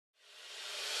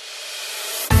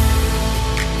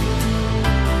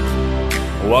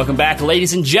Welcome back,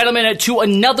 ladies and gentlemen, to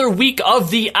another week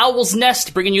of the Owl's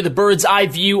Nest, bringing you the bird's eye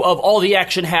view of all the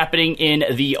action happening in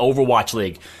the Overwatch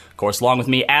League. Of course, along with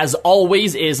me, as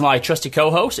always, is my trusty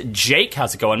co-host, Jake.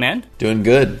 How's it going, man? Doing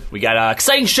good. We got an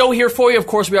exciting show here for you. Of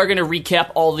course, we are going to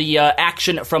recap all the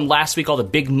action from last week, all the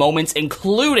big moments,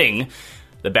 including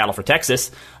the Battle for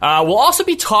Texas. We'll also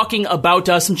be talking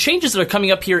about some changes that are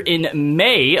coming up here in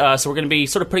May. So we're going to be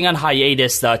sort of putting on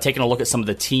hiatus, taking a look at some of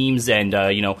the teams and,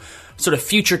 sort of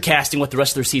future casting what the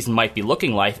rest of their season might be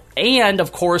looking like. And,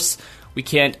 of course, we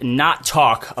can't not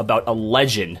talk about a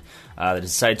legend that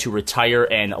decided to retire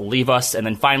and leave us. And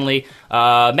then finally,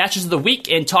 matches of the week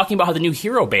and talking about how the new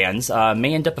hero bans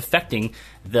may end up affecting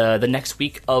the next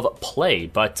week of play.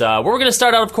 But we're going to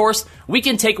start out, of course,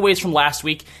 weekend takeaways from last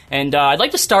week. And I'd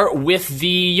like to start with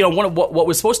the, one of what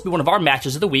was supposed to be one of our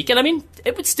matches of the week. And I mean,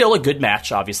 it was still a good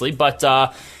match, obviously, but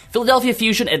Philadelphia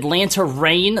Fusion, Atlanta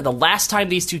Reign. The last time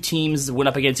these two teams went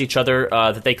up against each other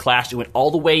that they clashed, it went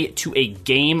all the way to a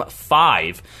Game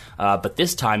 5. But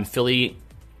this time, Philly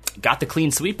got the clean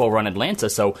sweep over on Atlanta.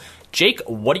 So, Jake,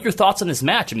 what are your thoughts on this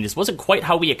match? I mean, this wasn't quite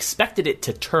how we expected it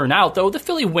to turn out, though the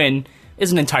Philly win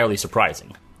isn't entirely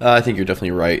surprising. I think you're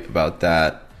definitely right about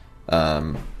that.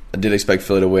 I did expect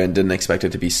Philly to win, didn't expect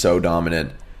it to be so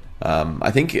dominant.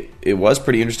 I think it was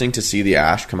pretty interesting to see the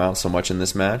Ashe come out so much in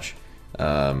this match.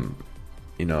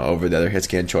 Over the other hit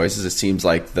scan choices, it seems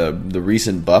like the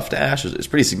recent buff to Ashe is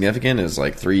pretty significant. It's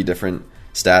like 3 different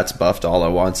stats buffed all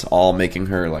at once, all making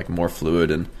her like more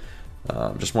fluid and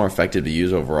just more effective to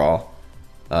use overall.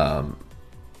 And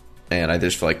I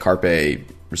just feel like Carpe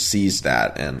seized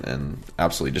that and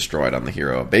absolutely destroyed on the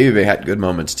hero. Baby had good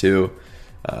moments too,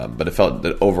 but it felt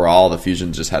that overall the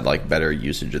Fusion just had like better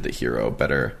usage of the hero,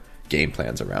 better game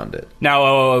plans around it.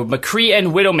 Now, McCree and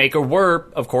Widowmaker were,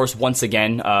 of course, once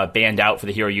again banned out for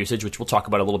the hero usage, which we'll talk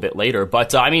about a little bit later.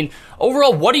 But,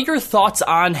 overall, what are your thoughts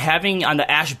on the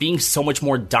Ashe being so much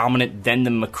more dominant than the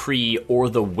McCree or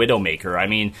the Widowmaker? I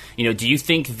mean, do you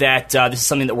think that this is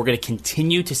something that we're going to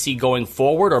continue to see going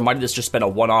forward, or might have this just been a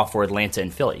one-off for Atlanta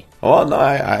and Philly? Well, no,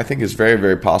 I think it's very,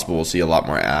 very possible we'll see a lot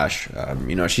more Ashe.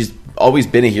 She's always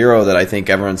been a hero that I think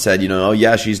everyone said, oh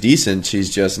yeah, she's decent,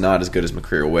 she's just not as good as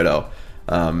McCree or Widow.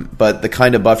 But the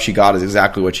kind of buff she got is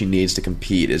exactly what she needs to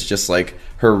compete. It's just like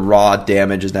her raw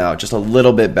damage is now just a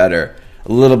little bit better,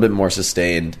 a little bit more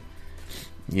sustained.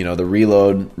 The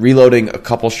reloading a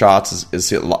couple shots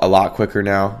is a lot quicker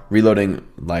now. Reloading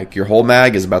like your whole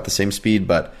mag is about the same speed,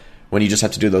 but when you just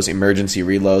have to do those emergency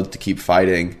reloads to keep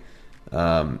fighting,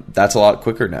 that's a lot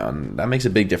quicker now, and that makes a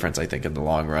big difference, I think, in the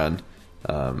long run.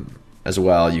 As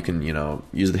well, you can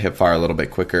use the hip fire a little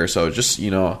bit quicker. So just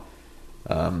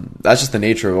that's just the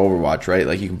nature of Overwatch, right?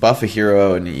 Like you can buff a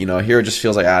hero, and a hero just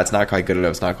feels like it's not quite good enough.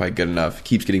 It's not quite good enough.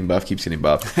 Keeps getting buffed,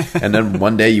 and then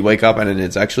one day you wake up and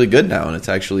it's actually good now, and it's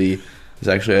actually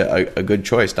a good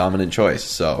choice, dominant choice.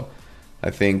 So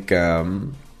I think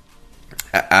Ashe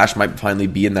might finally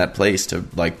be in that place to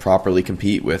like properly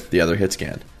compete with the other hit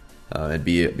scan. It'd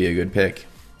be a good pick.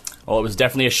 Well, it was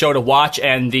definitely a show to watch,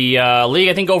 and the league,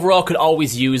 I think, overall could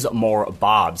always use more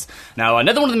Bobs. Now,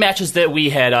 another one of the matches that we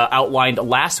had outlined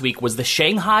last week was the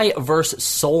Shanghai versus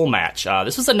Seoul match.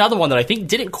 This was another one that I think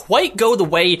didn't quite go the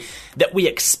way that we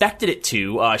expected it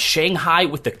to. Shanghai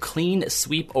with the clean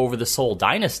sweep over the Seoul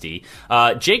Dynasty.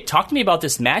 Jake, talk to me about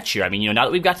this match here. I mean, now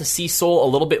that we've got to see Seoul a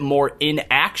little bit more in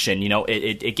action,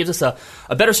 it gives us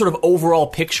a better sort of overall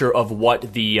picture of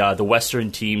what the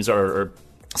Western teams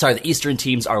the Eastern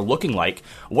teams are looking like.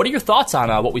 What are your thoughts on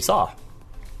what we saw?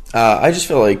 I just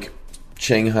feel like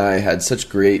Shanghai had such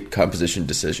great composition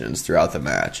decisions throughout the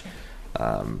match.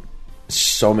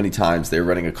 So many times they were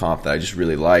running a comp that I just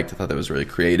really liked. I thought that was really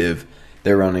creative.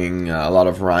 They're running a lot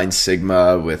of Rhine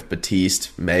Sigma with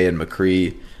Batiste, May, and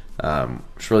McCree.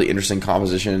 It's really interesting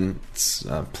composition. It's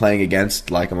playing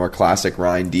against like a more classic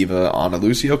Rhine Diva on a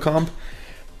Lucio comp.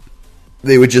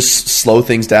 They would just slow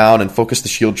things down and focus the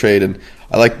shield trade, and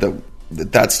I like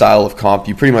that style of comp.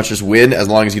 You pretty much just win as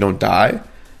long as you don't die. And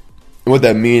what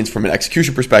that means from an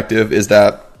execution perspective is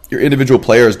that your individual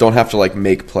players don't have to like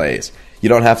make plays. You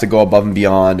don't have to go above and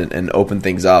beyond and open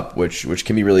things up, which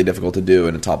can be really difficult to do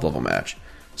in a top level match.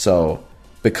 So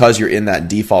because you're in that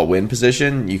default win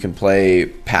position, you can play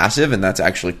passive, and that's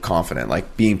actually confident.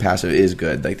 Like being passive is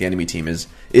good. Like the enemy team is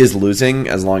losing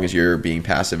as long as you're being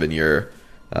passive and you're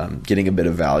getting a bit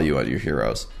of value out of your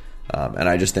heroes. And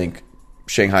I just think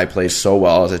Shanghai plays so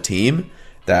well as a team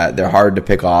that they're hard to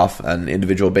pick off on an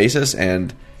individual basis,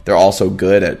 and they're also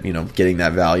good at getting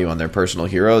that value on their personal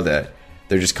hero that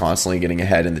they're just constantly getting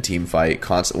ahead in the team fight.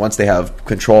 Once they have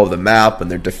control of the map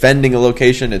and they're defending a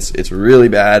location, it's really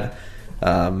bad.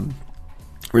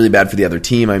 really bad for the other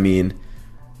team. I mean,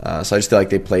 so I just feel like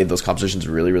they played those compositions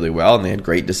really, really well, and they had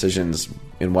great decisions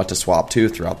in what to swap to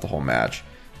throughout the whole match.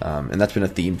 And that's been a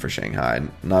theme for Shanghai.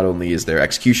 Not only is their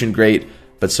execution great,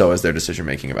 but so is their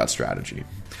decision-making about strategy.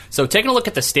 So taking a look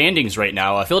at the standings right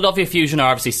now, Philadelphia Fusion are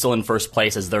obviously still in first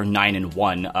place as they're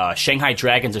 9-1. Shanghai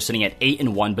Dragons are sitting at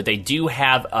 8-1, but they do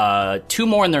have 2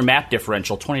 more in their map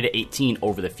differential, 20-18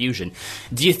 over the Fusion.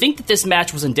 Do you think that this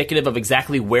match was indicative of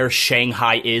exactly where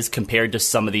Shanghai is compared to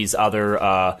some of these other,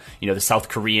 the South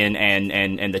Korean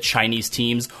and the Chinese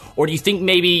teams? Or do you think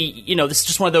maybe, this is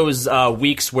just one of those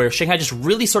weeks where Shanghai just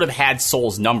really sort of had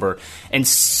Seoul's number, and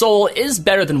Seoul is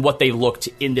better than what they looked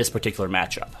in this particular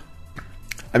matchup?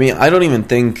 I mean, I don't even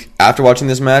think, after watching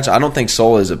this match, I don't think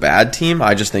Seoul is a bad team.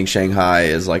 I just think Shanghai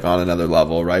is like on another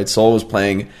level, right? Seoul was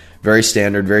playing very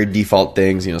standard, very default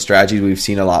things, strategies we've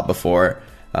seen a lot before.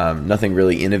 Nothing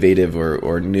really innovative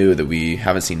or new that we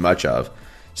haven't seen much of.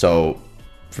 So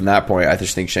from that point, I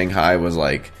just think Shanghai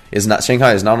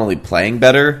Shanghai is not only playing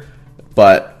better,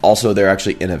 but also they're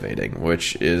actually innovating,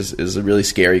 which is a really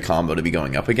scary combo to be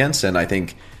going up against. And I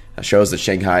think shows that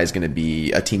Shanghai is going to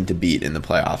be a team to beat in the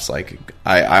playoffs. Like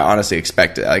I honestly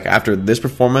expect it. Like after this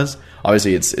performance,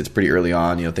 obviously it's pretty early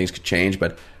on. Things could change,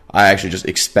 but I actually just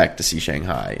expect to see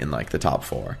Shanghai in like the top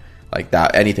 4. Like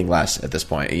that, anything less at this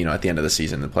point. At the end of the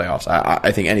season, in the playoffs,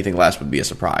 I think anything less would be a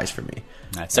surprise for me.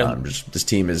 This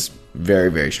team is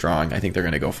very, very strong. I think they're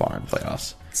going to go far in the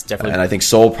playoffs. It's definitely, and I think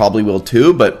Seoul probably will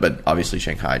too, but obviously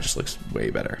Shanghai just looks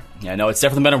way better. Yeah, no, it's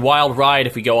definitely been a wild ride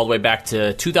if we go all the way back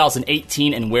to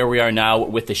 2018 and where we are now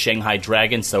with the Shanghai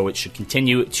Dragons, so it should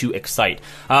continue to excite.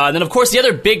 Then, of course, the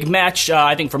other big match,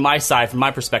 I think from my side, from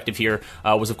my perspective here,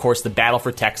 was, of course, the battle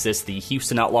for Texas, the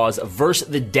Houston Outlaws versus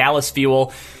the Dallas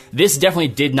Fuel. This definitely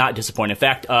did not disappoint. In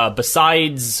fact,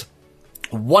 besides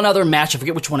one other match, I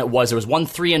forget which one it was. There was one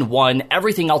 3-1.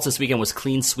 Everything else this weekend was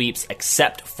clean sweeps,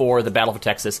 except for the Battle for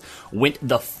Texas. Went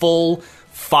the full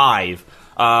 5.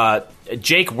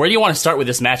 Jake, where do you want to start with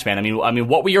this match, man? I mean,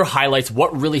 what were your highlights?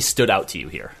 What really stood out to you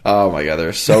here? Oh my God, there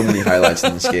are so many highlights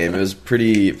in this game. It was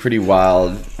pretty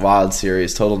wild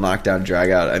series, total knockdown, drag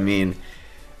out. I mean,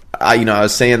 I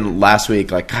was saying last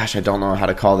week, like, gosh, I don't know how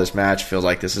to call this match. Feels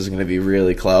like this is going to be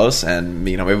really close, and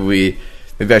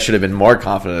maybe I should have been more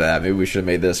confident of that. Maybe we should have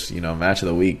made this, match of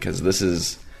the week, because this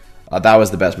is that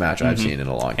was the best match I've seen in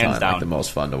a long time. Like the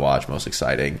most fun to watch, most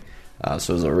exciting.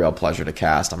 So it was a real pleasure to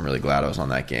cast. I'm really glad I was on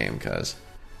that game because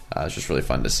it was just really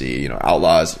fun to see.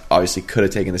 Outlaws obviously could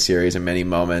have taken the series in many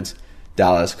moments.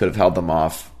 Dallas could have held them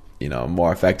off,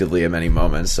 more effectively in many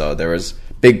moments. So there was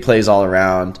big plays all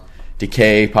around.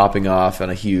 Decay popping off in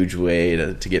a huge way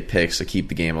to get picks to keep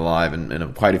the game alive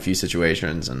in quite a few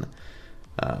situations, and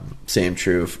same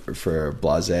true for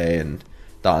Blase and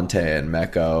Dante and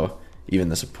Meko. Even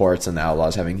the supports and the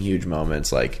Outlaws having huge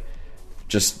moments. Like,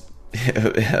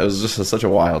 it was just such a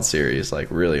wild series. Like,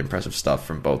 really impressive stuff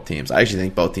from both teams. I actually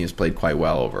think both teams played quite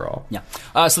well overall. Yeah.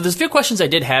 So there's a few questions I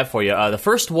did have for you. The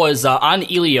first was on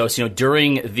Ilios.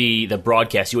 during the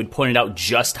broadcast, you had pointed out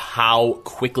just how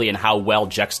quickly and how well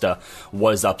Jexta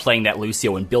was playing that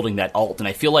Lucio and building that ult. And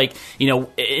I feel like,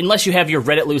 unless you have your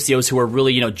Reddit Lucios who are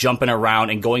really, jumping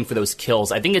around and going for those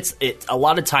kills, I think it's a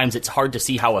lot of times it's hard to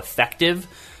see how effective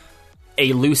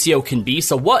a Lucio can be.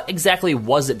 So what exactly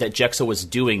was it that Jexta was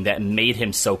doing that made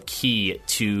him so key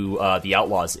to the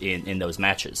Outlaws in those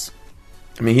matches?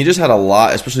 I mean, he just had a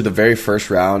lot, especially the very first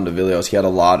round of Ilios, he had a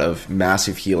lot of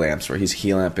massive heal amps where he's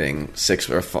heal amping 6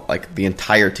 or like the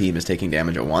entire team is taking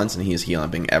damage at once, and he's heal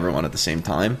amping everyone at the same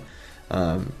time.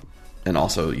 And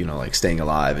also, like staying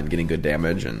alive and getting good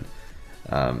damage. And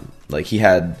like he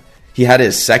had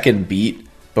his second beat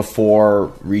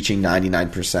before reaching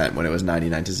 99% when it was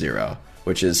 99-0,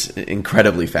 which is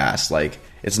incredibly fast. Like,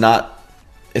 it's not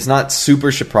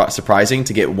super surprising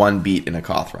to get one beat in a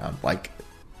Koth round. Like,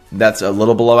 that's a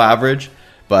little below average,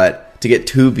 but to get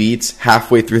 2 beats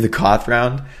halfway through the Koth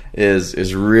round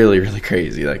is really, really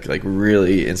crazy. Like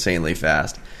really insanely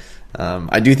fast.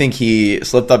 I do think he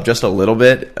slipped up just a little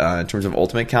bit in terms of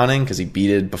ultimate counting, because he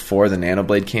beated before the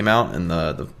Nanoblade came out and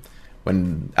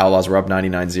when Outlaws were up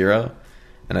 99-0.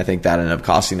 And I think that ended up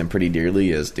costing them pretty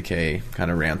dearly as Decay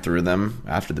kind of ran through them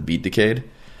after the beat decayed.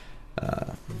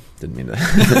 Didn't mean to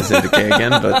say Decay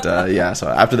again, but yeah. So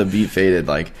after the beat faded,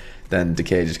 then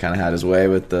Decay just kind of had his way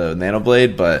with the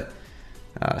Nanoblade, but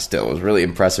still, it was really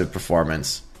impressive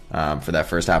performance for that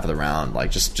first half of the round.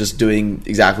 Like just doing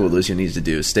exactly what Lucio needs to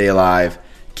do: stay alive,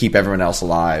 keep everyone else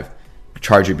alive,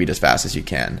 charge your beat as fast as you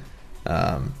can.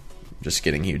 just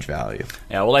getting huge value.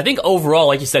 Yeah, well, I think overall,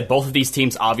 like you said, both of these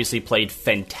teams obviously played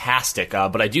fantastic.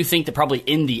 But I do think that probably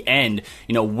in the end,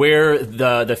 where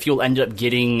the Fuel ended up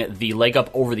getting the leg up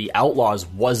over the Outlaws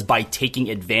was by taking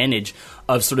advantage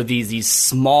of sort of these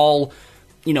small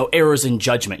errors in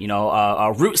judgment.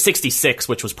 Route 66,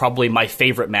 which was probably my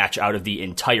favorite match out of the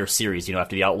entire series,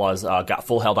 after the Outlaws got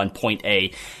full held on point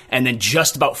A, and then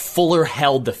just about Fuller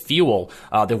held the Fuel.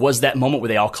 There was that moment where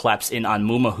they all collapsed in on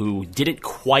Muma, who didn't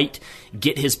quite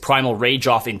get his Primal Rage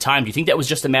off in time. Do you think that was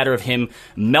just a matter of him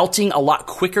melting a lot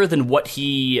quicker than what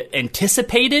he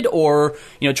anticipated? Or,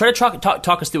 try to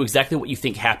talk us through exactly what you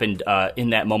think happened in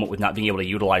that moment with not being able to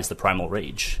utilize the Primal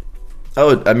Rage.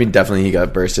 Oh, I mean, definitely he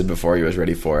got bursted before he was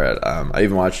ready for it. I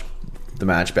even watched the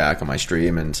match back on my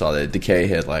stream and saw that Decay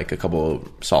hit like a couple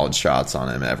solid shots on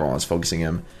him, and everyone was focusing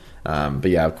him. But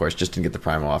yeah, of course, just didn't get the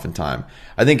Primal off in time.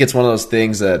 I think it's one of those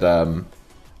things that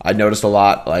I noticed a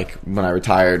lot, like when I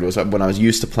retired, was when I was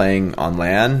used to playing on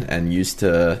LAN and used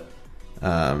to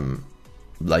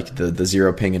like the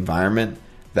zero ping environment,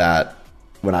 that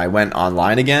when I went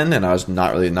online again and I was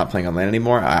not playing on LAN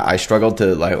anymore, I struggled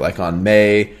to like on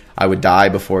May. I would die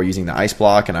before using the ice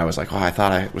block, and I was like, I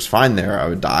thought I was fine there. I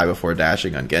would die before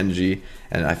dashing on Genji,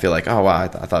 and I feel like, wow, I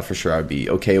thought for sure I would be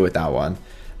okay with that one.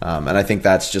 And I think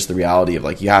that's just the reality of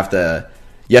like you have to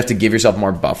give yourself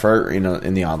more buffer,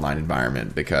 in the online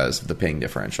environment because of the ping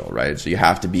differential, right? So you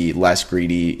have to be less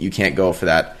greedy. You can't go for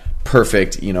that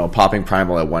perfect, popping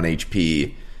primal at 1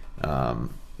 HP,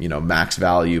 max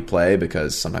value play,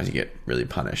 because sometimes you get really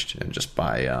punished and just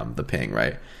by the ping,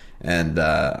 right? And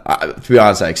to be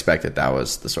honest, I expected that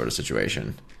was the sort of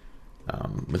situation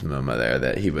with Muma there,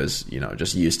 that he was,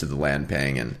 just used to the land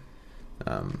ping, and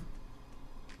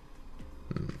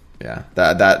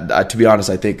that to be honest,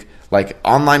 I think like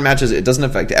online matches, it doesn't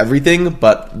affect everything,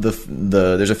 but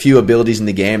there's a few abilities in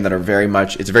the game that are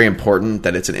it's very important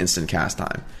that it's an instant cast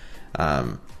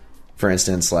time. For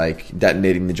instance, like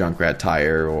detonating the Junkrat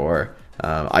tire, or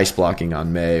ice blocking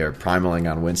on May, or primaling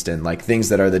on Winston, like things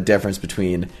that are the difference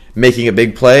between making a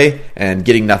big play and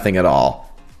getting nothing at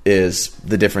all is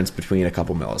the difference between a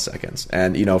couple milliseconds.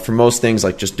 And for most things,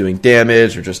 like just doing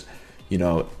damage or just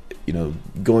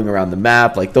going around the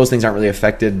map, like those things aren't really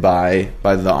affected by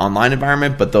the online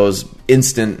environment, but those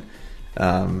instant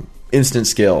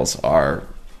skills are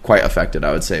quite affected,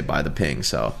 I would say, by the ping.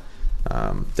 So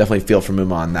definitely feel for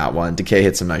Muma on that one. Decay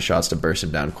hit some nice shots to burst him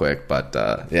down quick, but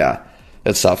yeah,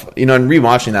 it's tough. And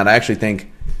rewatching that, I actually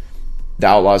think the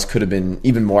Outlaws could have been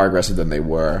even more aggressive than they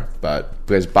were, but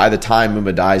because by the time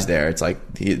Muma dies there, it's like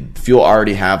Fuel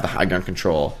already have the high gun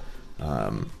control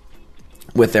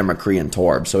with their McCree and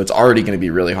Torb, so it's already going to be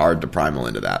really hard to primal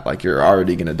into that. Like you're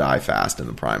already going to die fast in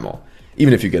the primal,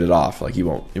 even if you get it off. Like it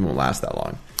won't last that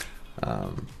long.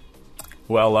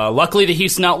 Well, luckily the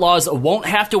Houston Outlaws won't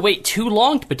have to wait too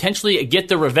long to potentially get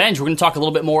the revenge. We're going to talk a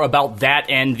little bit more about that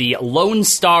and the Lone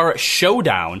Star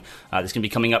Showdown. That's going to be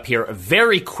coming up here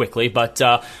very quickly. But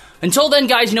until then,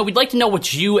 guys, we'd like to know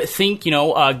what you think.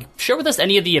 Share with us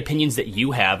any of the opinions that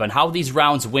you have on how these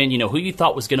rounds win. Who you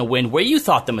thought was going to win, where you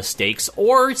thought the mistakes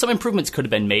or some improvements could have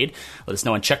been made. Let us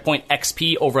know on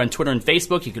CheckpointXP over on Twitter and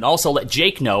Facebook. You can also let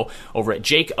Jake know over at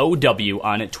JakeOW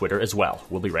on Twitter as well.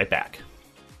 We'll be right back.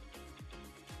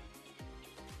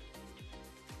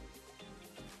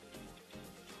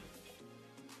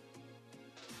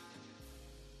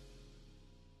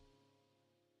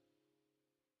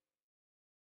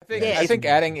 I think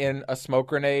adding in a smoke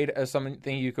grenade as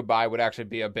something you could buy would actually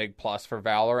be a big plus for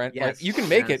Valorant. Yes. Like you can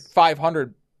make it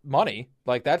 500 money,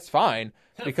 like that's fine.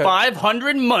 Because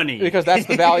 500 money, because that's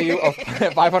the value of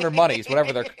 500 monies,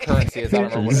 whatever their currency is. I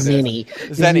don't know what it is.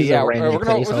 Zenny, yeah.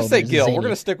 We'll just say Gil. Zenny. We're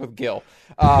gonna stick with Gil.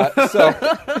 So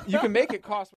you can make it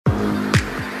cost.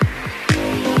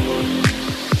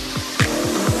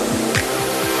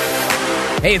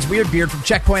 Hey, it's Weird Beard from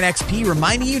Checkpoint XP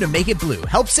reminding you to make it blue.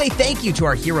 Help say thank you to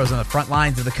our heroes on the front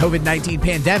lines of the COVID-19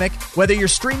 pandemic. Whether you're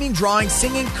streaming, drawing,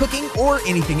 singing, cooking, or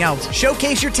anything else,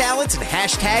 showcase your talents and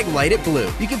hashtag Light It Blue.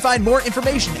 You can find more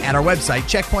information at our website,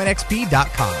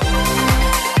 CheckpointXP.com.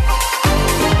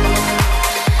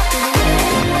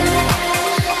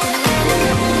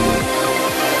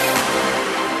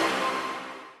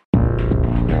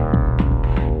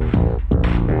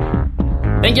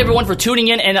 Thank you, everyone, for tuning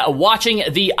in and watching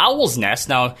The Owl's Nest.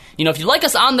 Now, if you like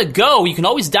us on the go, you can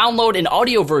always download an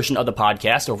audio version of the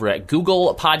podcast over at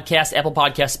Google Podcasts, Apple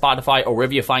Podcasts, Spotify, or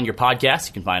wherever you find your podcasts.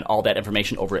 You can find all that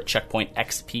information over at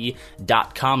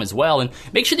CheckpointXP.com as well. And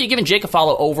make sure that you're giving Jake a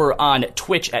follow over on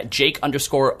Twitch at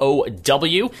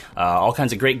Jake_OW. All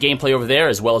kinds of great gameplay over there,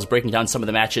 as well as breaking down some of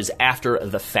the matches after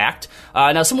the fact.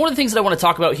 Now, some more of the things that I want to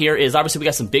talk about here is, obviously, we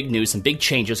got some big news, some big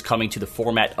changes coming to the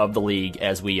format of the league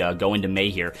as we go into May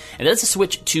here. And that's a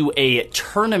switch to a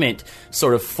tournament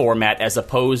sort of format as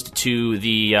opposed to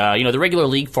the the regular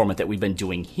league format that we've been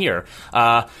doing here.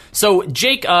 So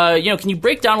Jake, can you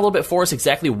break down a little bit for us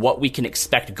exactly what we can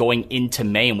expect going into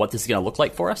May and what this is going to look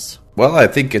like for us? Well, I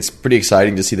think it's pretty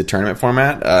exciting to see the tournament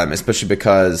format, especially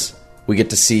because we get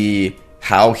to see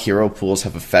how hero pools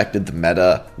have affected the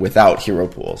meta without hero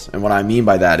pools. And what I mean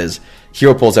by that is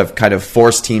hero pools have kind of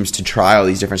forced teams to try all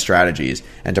these different strategies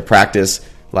and to practice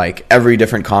like every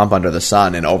different comp under the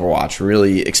sun in Overwatch,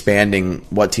 really expanding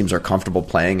what teams are comfortable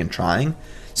playing and trying.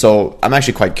 So I'm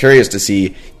actually quite curious to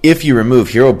see, if you remove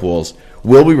hero pools,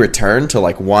 will we return to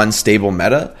like one stable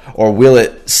meta, or will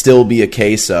it still be a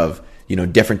case of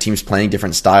different teams playing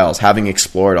different styles, having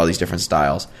explored all these different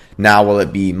styles? Now will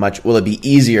it be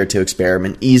easier to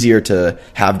experiment, easier to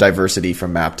have diversity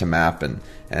from map to map and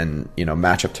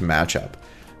matchup to matchup?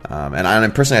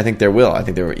 And personally, I think there will. I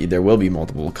think there will be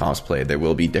multiple comps played. There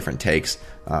will be different takes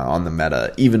on the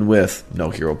meta, even with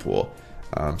no hero pool.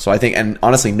 So I think, and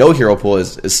honestly, no hero pool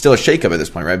is still a shakeup at this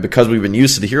point, right? Because we've been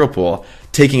used to the hero pool,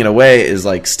 taking it away is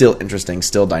like still interesting,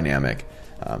 still dynamic.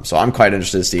 So I'm quite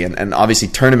interested to see, and obviously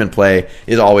tournament play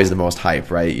is always the most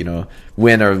hype, right?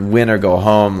 Win or go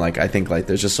home. Like I think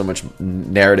there's just so much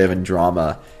narrative and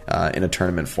drama in a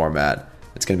tournament format.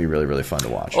 It's going to be really, really fun to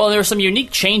watch. Well, there are some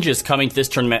unique changes coming to this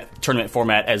tournament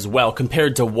format as well,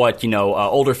 compared to what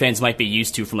older fans might be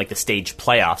used to from like the stage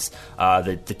playoffs. All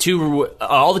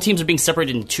the teams are being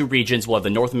separated into two regions. We'll have the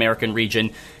North American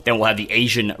region, then we'll have the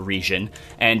Asian region,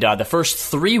 and the first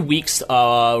 3 weeks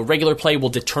regular play will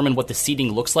determine what the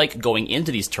seeding looks like going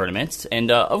into these tournaments. And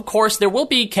of course, there will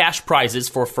be cash prizes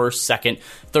for first, second,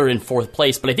 third, and fourth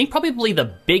place. But I think probably the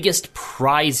biggest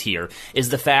prize here is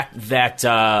the fact that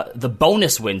the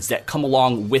bonus wins that come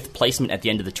along with placement at the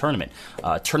end of the tournament.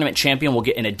 Tournament champion will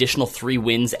get an additional 3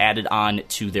 wins added on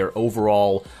to their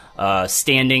overall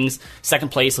standings. Second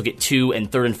place will get 2,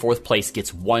 and third and fourth place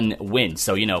gets 1 win.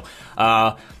 So,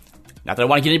 not that I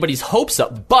want to get anybody's hopes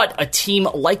up, but a team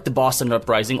like the Boston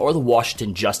Uprising or the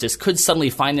Washington Justice could suddenly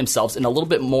find themselves in a little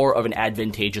bit more of an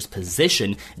advantageous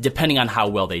position, depending on how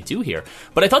well they do here.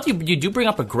 But I thought you do bring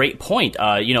up a great point.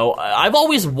 I've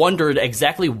always wondered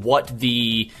exactly what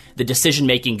the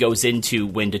decision-making goes into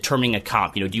when determining a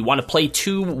comp. Do you want to play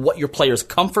to what your players'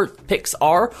 comfort picks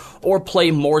are, or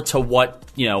play more to what,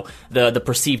 the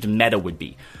perceived meta would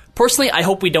be? Personally, I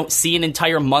hope we don't see an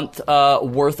entire month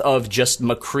worth of just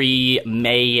McCree,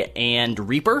 May, and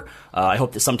Reaper. I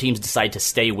hope that some teams decide to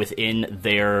stay within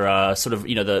their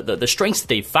the strengths that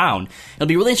they've found. It'll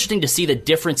be really interesting to see the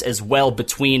difference as well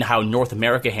between how North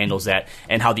America handles that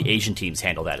and how the Asian teams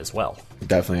handle that as well.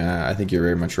 Definitely, I think you're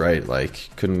very much right.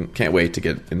 Can't wait to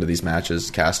get into these matches,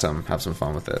 cast them, have some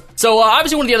fun with it. So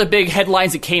obviously one of the other big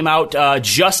headlines that came out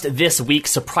just this week,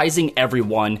 surprising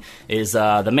everyone, is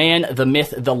the man, the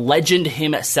myth, the legend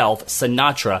himself,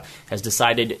 Sinatraa, has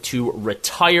decided to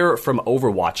retire from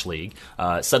Overwatch League.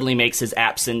 Suddenly makes his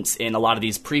absence in a lot of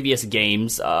these previous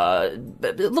games makes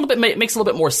a little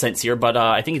bit more sense here, but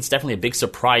I think it's definitely a big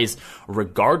surprise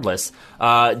regardless.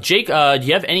 Jake, do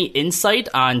you have any insight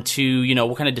onto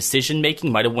what kind of decision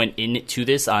making might have went into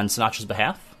this on Sinatra's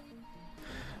behalf?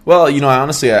 Well,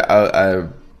 honestly,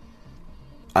 I'm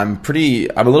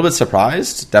a little bit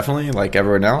surprised, definitely, like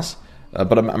everyone else,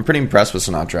 but I'm pretty impressed with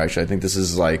Sinatraa. Actually, I think this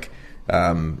is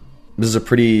a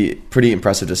pretty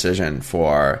impressive decision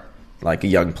for like a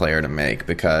young player to make,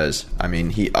 because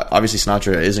he obviously,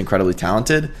 Sinatraa is incredibly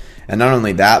talented, and not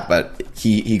only that, but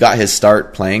he got his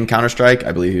start playing Counter-Strike.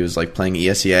 I believe he was like playing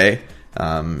ESEA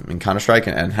in Counter-Strike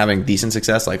and having decent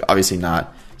success, like obviously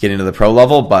not getting to the pro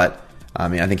level, but I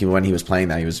think when he was playing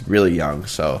that, he was really young,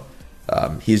 so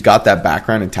he's got that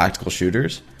background in tactical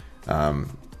shooters.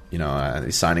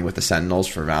 He's signing with the Sentinels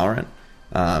for Valorant,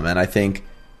 and I think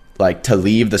to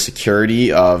leave the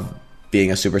security of being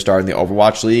a superstar in the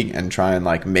Overwatch League and try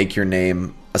and make your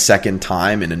name a second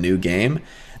time in a new game,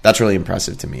 that's really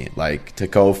impressive to me. To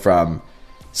go from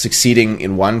succeeding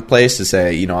in one place to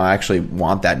say, I actually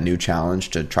want that new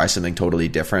challenge to try something totally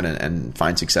different and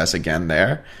find success again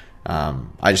there.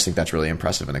 I just think that's really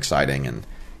impressive and exciting, and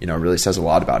it really says a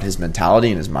lot about his mentality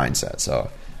and his mindset. So,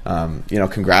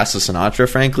 congrats to Sinatraa,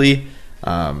 frankly.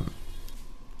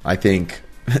 I think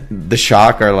the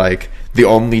Shock are like the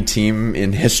only team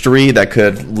in history that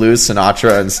could lose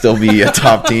Sinatraa and still be a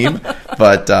top team.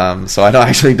 But so I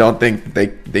actually don't think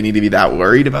they need to be that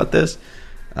worried about this.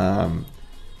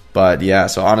 But yeah,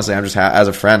 so honestly, I'm just as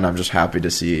a friend, I'm just happy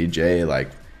to see Jay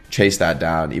like chase that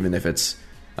down, even if it's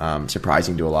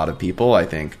surprising to a lot of people. I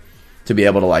think to be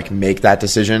able to like make that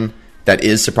decision that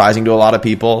is surprising to a lot of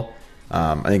people,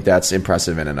 I think that's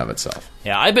impressive in and of itself.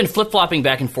 Yeah, I've been flip-flopping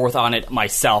back and forth on it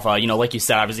myself. Like you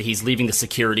said, obviously he's leaving the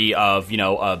security of,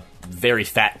 a very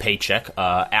fat paycheck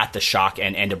at the Shock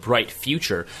and a bright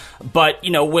future. But,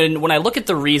 when I look at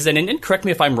the reason, and correct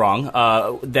me if I'm wrong,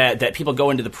 that people go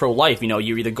into the pro life,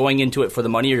 you're either going into it for the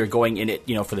money or you're going in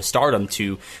it, for the stardom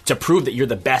to prove that you're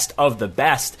the best of the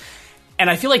best. And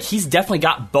I feel like he's definitely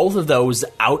got both of those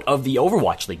out of the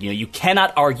Overwatch League. You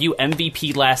cannot argue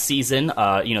MVP last season.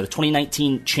 The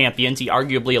 2019 champions, he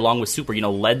arguably, along with Super,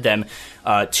 led them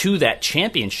to that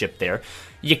championship there.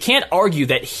 You can't argue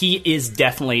that he is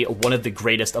definitely one of the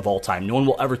greatest of all time. No one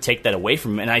will ever take that away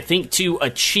from him. And I think to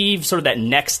achieve sort of that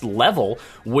next level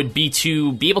would be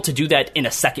to be able to do that in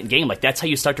a second game. Like, that's how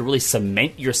you start to really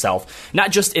cement yourself, not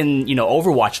just in,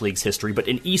 Overwatch League's history, but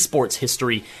in esports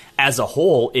history as a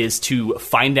whole, is to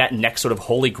find that next sort of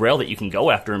holy grail that you can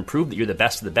go after and prove that you're the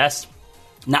best of the best,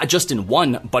 not just in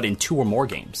one, but in two or more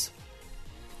games.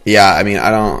 Yeah, I mean,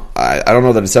 I don't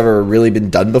know that it's ever really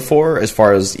been done before, as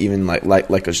far as even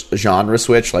like a genre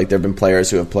switch. Like, there have been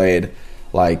players who have played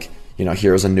like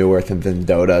Heroes of New Earth and then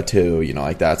Dota 2.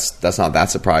 Like, that's not that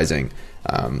surprising,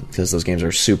 because those games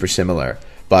are super similar.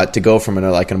 But to go from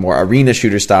a more arena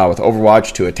shooter style with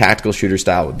Overwatch to a tactical shooter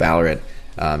style with Valorant,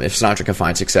 if Sinatraa can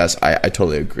find success, I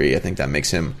totally agree. I think that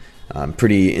makes him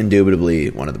pretty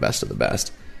indubitably one of the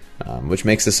best, which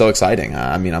makes this so exciting.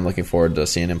 I'm looking forward to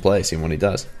seeing him play, seeing what he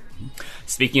does.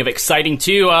 Speaking of exciting,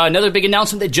 too, another big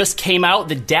announcement that just came out.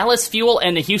 The Dallas Fuel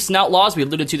and the Houston Outlaws, we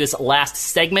alluded to this last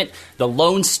segment, the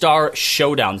Lone Star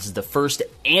Showdown. This is the first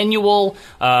annual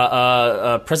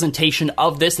presentation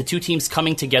of this. The two teams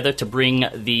coming together to bring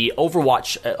the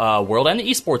Overwatch world and the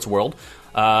esports world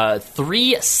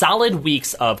 3 solid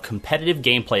weeks of competitive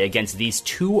gameplay against these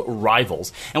two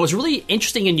rivals. And what's really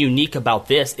interesting and unique about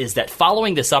this is that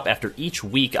following this up after each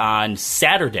week on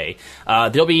Saturday,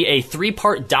 there'll be a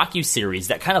 3-part docu-series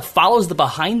that kind of follows the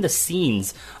behind the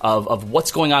scenes of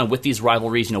what's going on with these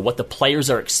rivalries, what the players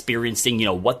are experiencing,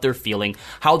 what they're feeling,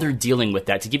 how they're dealing with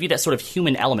that, to give you that sort of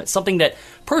human element, something that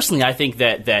personally I think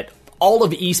that all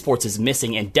of esports is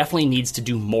missing and definitely needs to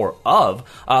do more of.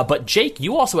 But Jake,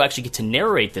 you also actually get to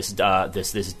narrate this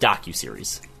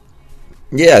docu-series.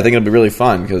 Yeah, I think it'll be really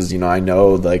fun because I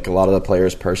know like a lot of the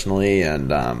players personally,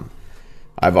 and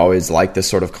I've always liked this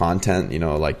sort of content.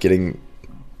 Like getting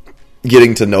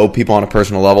to know people on a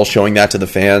personal level, showing that to the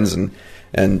fans,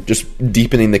 and just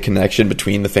deepening the connection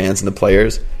between the fans and the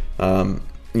players. I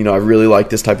really like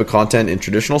this type of content in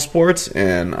traditional sports,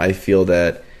 and I feel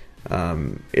that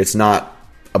it's not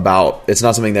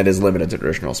something that is limited to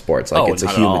traditional sports. Like, it's a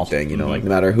human thing, mm-hmm. Like, no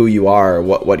matter who you are or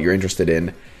what you're interested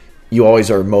in, you always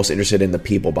are most interested in the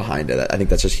people behind it. I think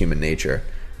that's just human nature.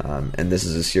 And this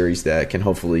is a series that can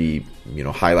hopefully,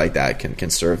 highlight that, can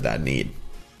serve that need.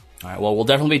 All right, well, we'll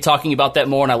definitely be talking about that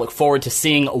more, and I look forward to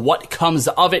seeing what comes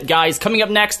of it, guys. Coming up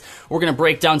next, we're going to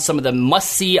break down some of the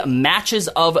must-see matches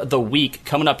of the week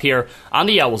coming up here on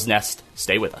the Owl's Nest.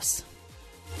 Stay with us.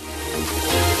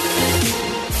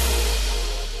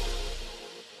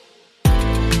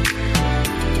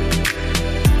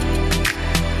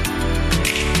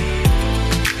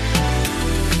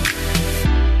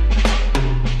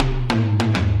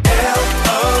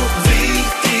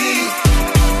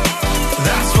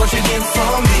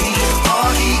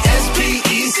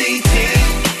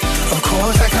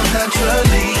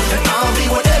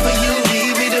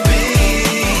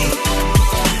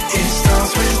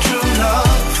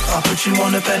 You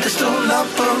on a pedestal up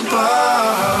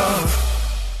above.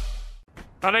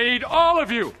 And I need all of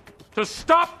you to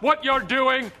stop what you're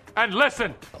doing and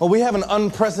listen. Well, we have an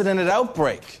unprecedented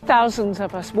outbreak. Thousands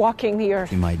of us walking the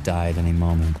earth. We might die at any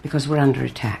moment. Because we're under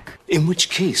attack. In which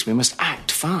case, we must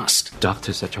act fast.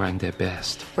 Doctors are trying their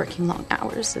best. Working long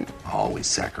hours and always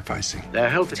sacrificing their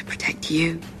health to protect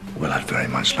you. Well, I'd very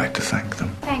much like to thank them.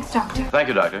 Thanks, Doctor. Thank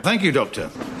you, Doctor. Thank you, Doctor.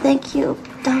 Thank you,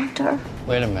 Doctor.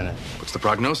 Wait a minute. What's the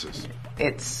prognosis?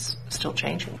 It's still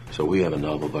changing. So we have a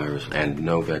novel virus and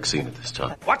no vaccine at this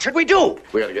time. What should we do?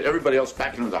 We gotta get everybody else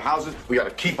back into the houses. We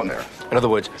gotta keep them there. In other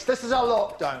words, this is our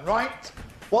lockdown, right?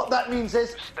 What that means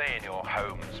is stay in your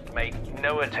homes. Make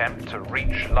no attempt to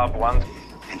reach loved ones.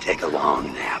 and take a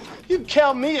long nap. You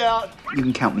count me out. You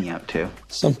can count me out, too.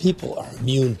 Some people are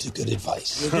immune to good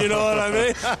advice. You know what I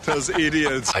mean? Those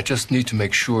idiots. I just need to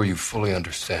make sure you fully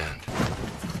understand.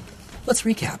 Let's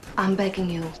recap. I'm begging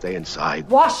you. Stay inside.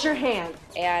 Wash your hands.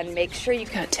 And make sure you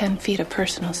got 10 feet of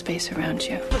personal space around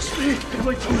you. Stay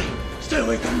away from me. Stay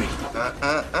away from me.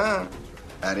 I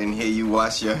didn't hear you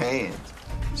wash your hands.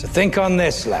 So think on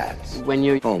this, lads. When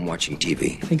you're Home watching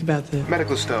TV. Think about the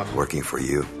Medical stuff. Working for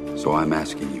you. So I'm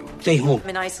asking you. stay home. I'm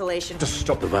in isolation. Just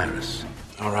stop the virus.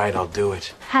 All right, I'll do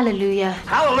it. Hallelujah.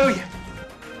 Hallelujah.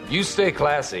 You stay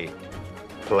classy,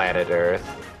 planet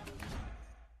Earth.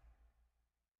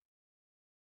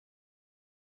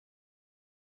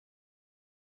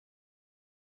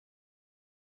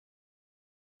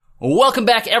 Welcome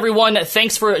back, everyone.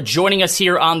 Thanks for joining us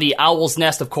here on the Owl's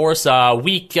Nest, of course.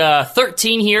 Week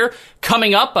 13 here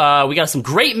coming up. We got some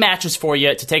great matches for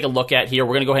you to take a look at here.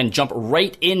 We're going to go ahead and jump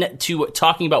right into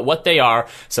talking about what they are.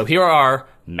 So here are our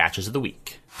matches of the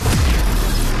week.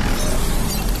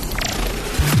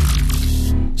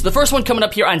 So the first one coming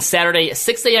up here on Saturday,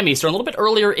 6 a.m. Eastern, a little bit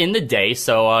earlier in the day.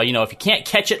 So, if you can't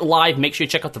catch it live, make sure you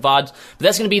check out the VODs. But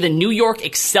that's going to be the New York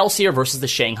Excelsior versus the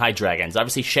Shanghai Dragons.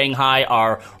 Obviously, Shanghai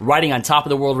are riding on top of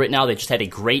the world right now. They just had a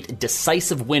great,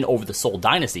 decisive win over the Seoul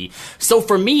Dynasty. So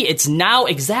for me, it's now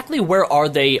exactly where are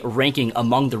they ranking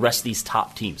among the rest of these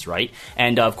top teams, right?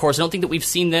 And, of course, I don't think that we've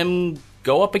seen them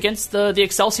go up against the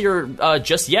Excelsior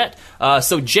just yet.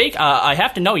 So, Jake, I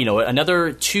have to know,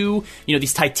 another two,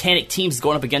 these Titanic teams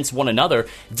going up against one another.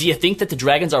 Do you think that the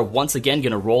Dragons are once again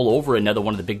going to roll over another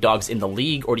one of the big dogs in the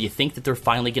league, or do you think that they're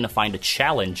finally going to find a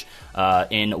challenge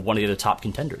in one of the other top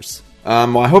contenders?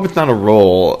 Well, I hope it's not a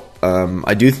roll.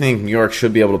 I do think New York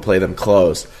should be able to play them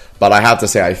close, but I have to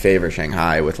say I favor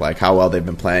Shanghai with how well they've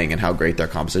been playing and how great their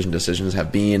composition decisions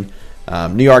have been.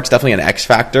 New York's definitely an X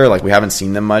factor. We haven't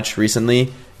seen them much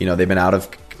recently. They've been out of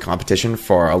competition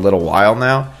for a little while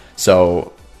now,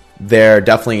 so they're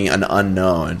definitely an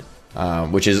unknown,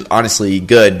 which is honestly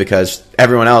good because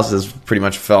everyone else has pretty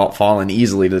much fallen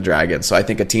easily to the Dragons. So I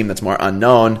think a team that's more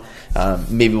unknown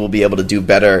maybe will be able to do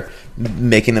better,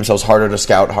 making themselves harder to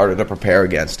scout, harder to prepare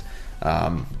against.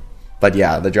 But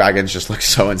yeah, the Dragons just look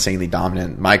so insanely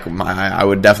dominant. I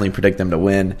would definitely predict them to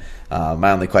win.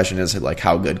 My only question is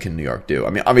how good can New York do? I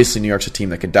mean, obviously New York's a team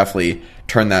that could definitely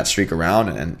turn that streak around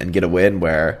and get a win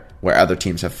where other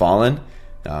teams have fallen.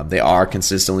 They are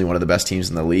consistently one of the best teams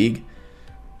in the league.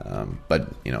 But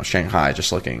Shanghai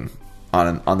just looking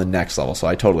on the next level. So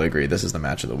I totally agree. This is the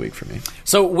match of the week for me.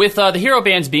 So with the hero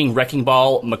bands being Wrecking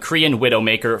Ball, McCree, and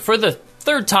Widowmaker for the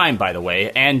third time, by the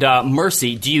way, and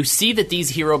Mercy, do you see that these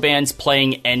hero bands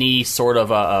playing any sort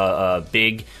of a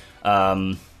big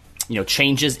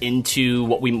changes into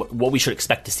what we should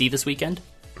expect to see this weekend?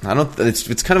 I don't.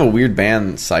 It's kind of a weird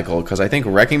ban cycle because I think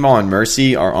Wrecking Ball and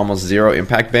Mercy are almost zero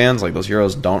impact bans. Those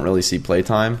heroes don't really see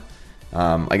playtime.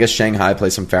 I guess Shanghai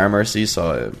plays some Fair Mercy,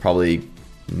 so it probably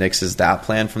nixes that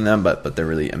plan from them. But they're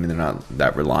really, they're not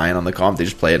that reliant on the comp. They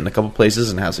just play it in a couple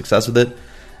places and have success with it.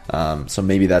 So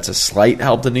maybe that's a slight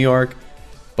help to New York,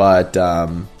 but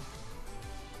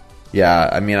yeah,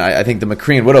 I think the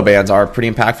McCree and Widow bans are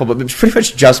pretty impactful, but it's pretty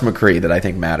much just McCree that I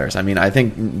think matters. I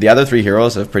think the other three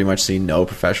heroes have pretty much seen no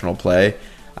professional play.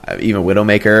 Even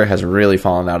Widowmaker has really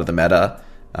fallen out of the meta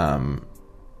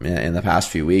in the past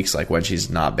few weeks. When she's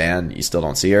not banned, you still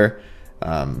don't see her.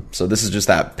 So this is just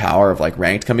that power of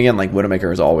ranked coming in.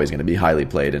 Widowmaker is always going to be highly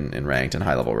played in ranked and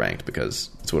high level ranked because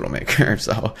it's Widowmaker.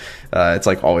 So it's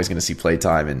always going to see play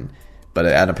time, but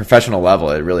at a professional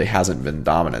level, it really hasn't been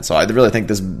dominant. So I really think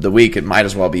the week it might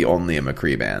as well be only a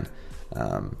McCree ban.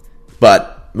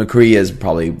 But McCree is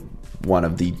probably one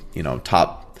of the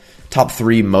top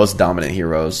three most dominant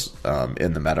heroes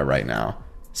in the meta right now.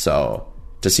 So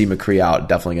to see McCree out,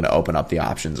 definitely going to open up the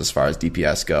options as far as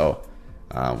DPS go.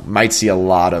 Might see a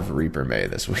lot of Reaper May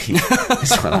this week. Is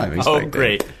what I'm expecting. Oh,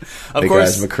 great! Of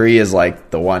because course, McCree is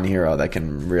the one hero that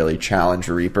can really challenge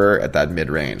Reaper at that mid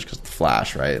range because the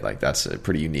flash, right? That's a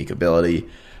pretty unique ability.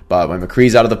 But when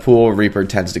McCree's out of the pool, Reaper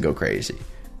tends to go crazy.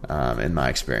 In my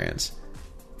experience,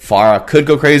 Pharah could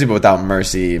go crazy, but without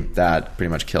Mercy, that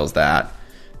pretty much kills that.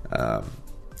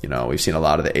 We've seen a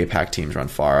lot of the APAC teams run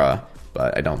Pharah,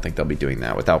 but I don't think they'll be doing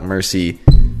that without Mercy.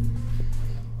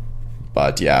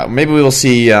 But yeah, maybe we will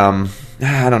see.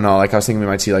 I don't know. I was thinking we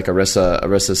might see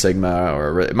Orisa Sigma,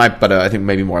 or it might. But I think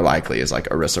maybe more likely is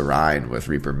Orisa Rhine with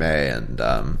Reaper May and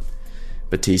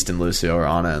Batiste and Lucio, or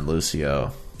Ana and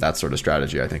Lucio. that sort of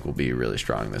strategy, I think, will be really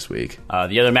strong this week.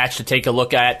 The other match to take a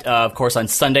look at, of course, on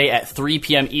Sunday at 3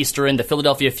 p.m. Eastern, the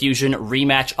Philadelphia Fusion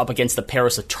rematch up against the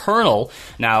Paris Eternal.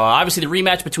 Now, obviously, the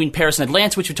rematch between Paris and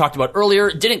Atlanta, which we talked about earlier,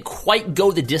 didn't quite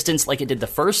go the distance like it did the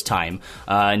first time.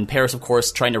 And Paris, of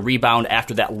course, trying to rebound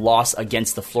after that loss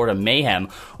against the Florida Mayhem.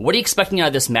 What are you expecting out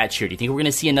of this match here? Do you think we're going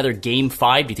to see another Game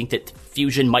 5? Do you think that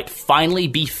Fusion might finally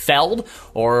be felled?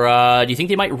 Or do you think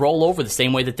they might roll over the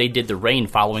same way that they did the Reign,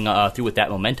 following through with that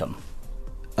momentum?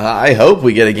 I hope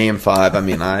we get a Game 5. I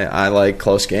mean, I like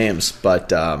close games,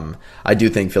 but I do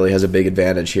think Philly has a big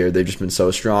advantage here. They've just been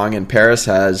so strong, and Paris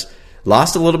has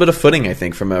lost a little bit of footing, I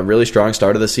think, from a really strong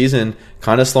start of the season,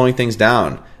 kind of slowing things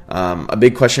down. A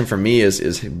big question for me is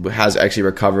has Exy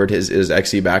recovered? Is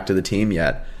Exy back to the team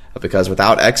yet? Because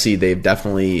without Exy, they've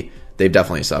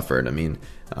definitely suffered. I mean,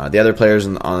 the other players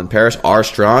on Paris are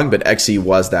strong, but Exy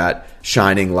was that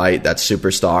shining light, that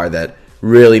superstar that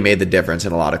really made the difference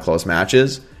in a lot of close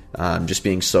matches, just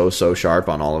being so sharp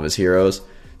on all of his heroes.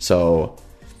 So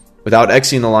without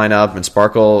Exy in the lineup and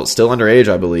Sparkle still underage,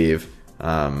 I believe,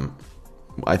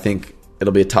 I think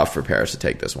it'll be tough for Paris to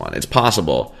take this one. It's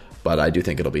possible, but I do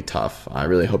think it'll be tough. I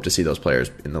really hope to see those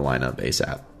players in the lineup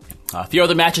ASAP. A few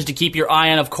other matches to keep your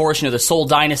eye on, of course, the Seoul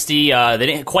Dynasty. They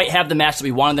didn't quite have the match that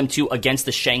we wanted them to against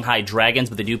the Shanghai Dragons,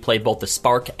 but they do play both the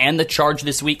Spark and the Charge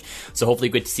this week, so hopefully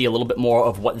we get to see a little bit more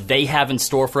of what they have in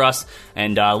store for us.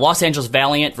 And Los Angeles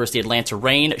Valiant versus the Atlanta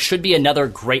Reign should be another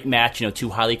great match, two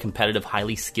highly competitive,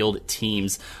 highly skilled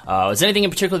teams. Is there anything in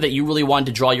particular that you really wanted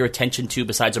to draw your attention to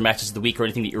besides our matches of the week, or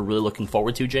anything that you're really looking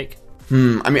forward to, Jake?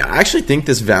 I mean, I actually think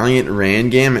this Valiant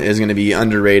Reign game is going to be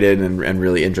underrated and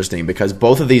really interesting, because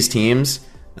both of these teams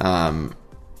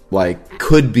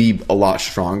could be a lot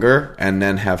stronger and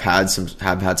then have had some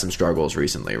struggles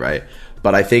recently, right?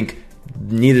 But I think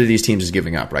neither of these teams is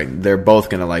giving up, right? They're both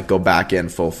going to go back in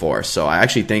full force. So I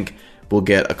actually think we'll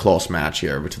get a close match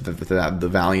here with the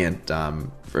Valiant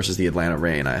versus the Atlanta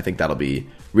Reign. I think that'll be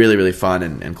really, really fun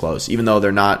and close, even though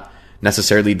they're not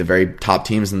necessarily the very top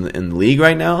teams in the league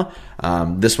right now.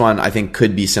 This one I think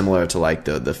could be similar to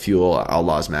the Fuel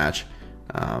Outlaws match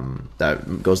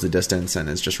that goes the distance, and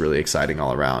it's just really exciting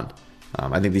all around.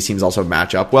 I think these teams also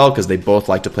match up well because they both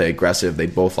like to play aggressive, they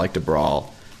both like to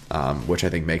brawl, which I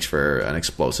think makes for an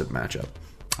explosive matchup.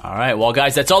 All right, well,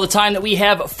 guys, that's all the time that we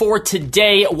have for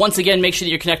today. Once again, make sure that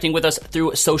you're connecting with us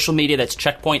through social media. That's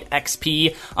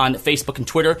CheckpointXP on Facebook and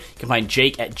Twitter. You can find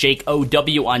Jake at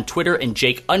JakeOW on Twitter and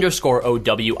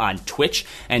Jake_OW on Twitch.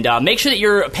 And make sure that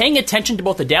you're paying attention to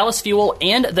both the Dallas Fuel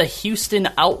and the Houston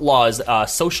Outlaws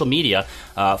social media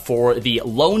for the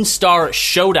Lone Star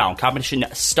Showdown. Competition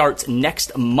starts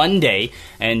next Monday.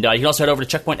 And you can also head over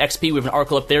to CheckpointXP. We have an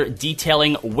article up there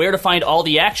detailing where to find all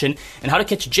the action and how to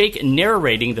catch Jake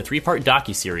narrating the 3-part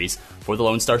docu-series for the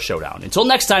Lone Star Showdown. Until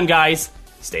next time, guys,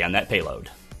 stay on that payload.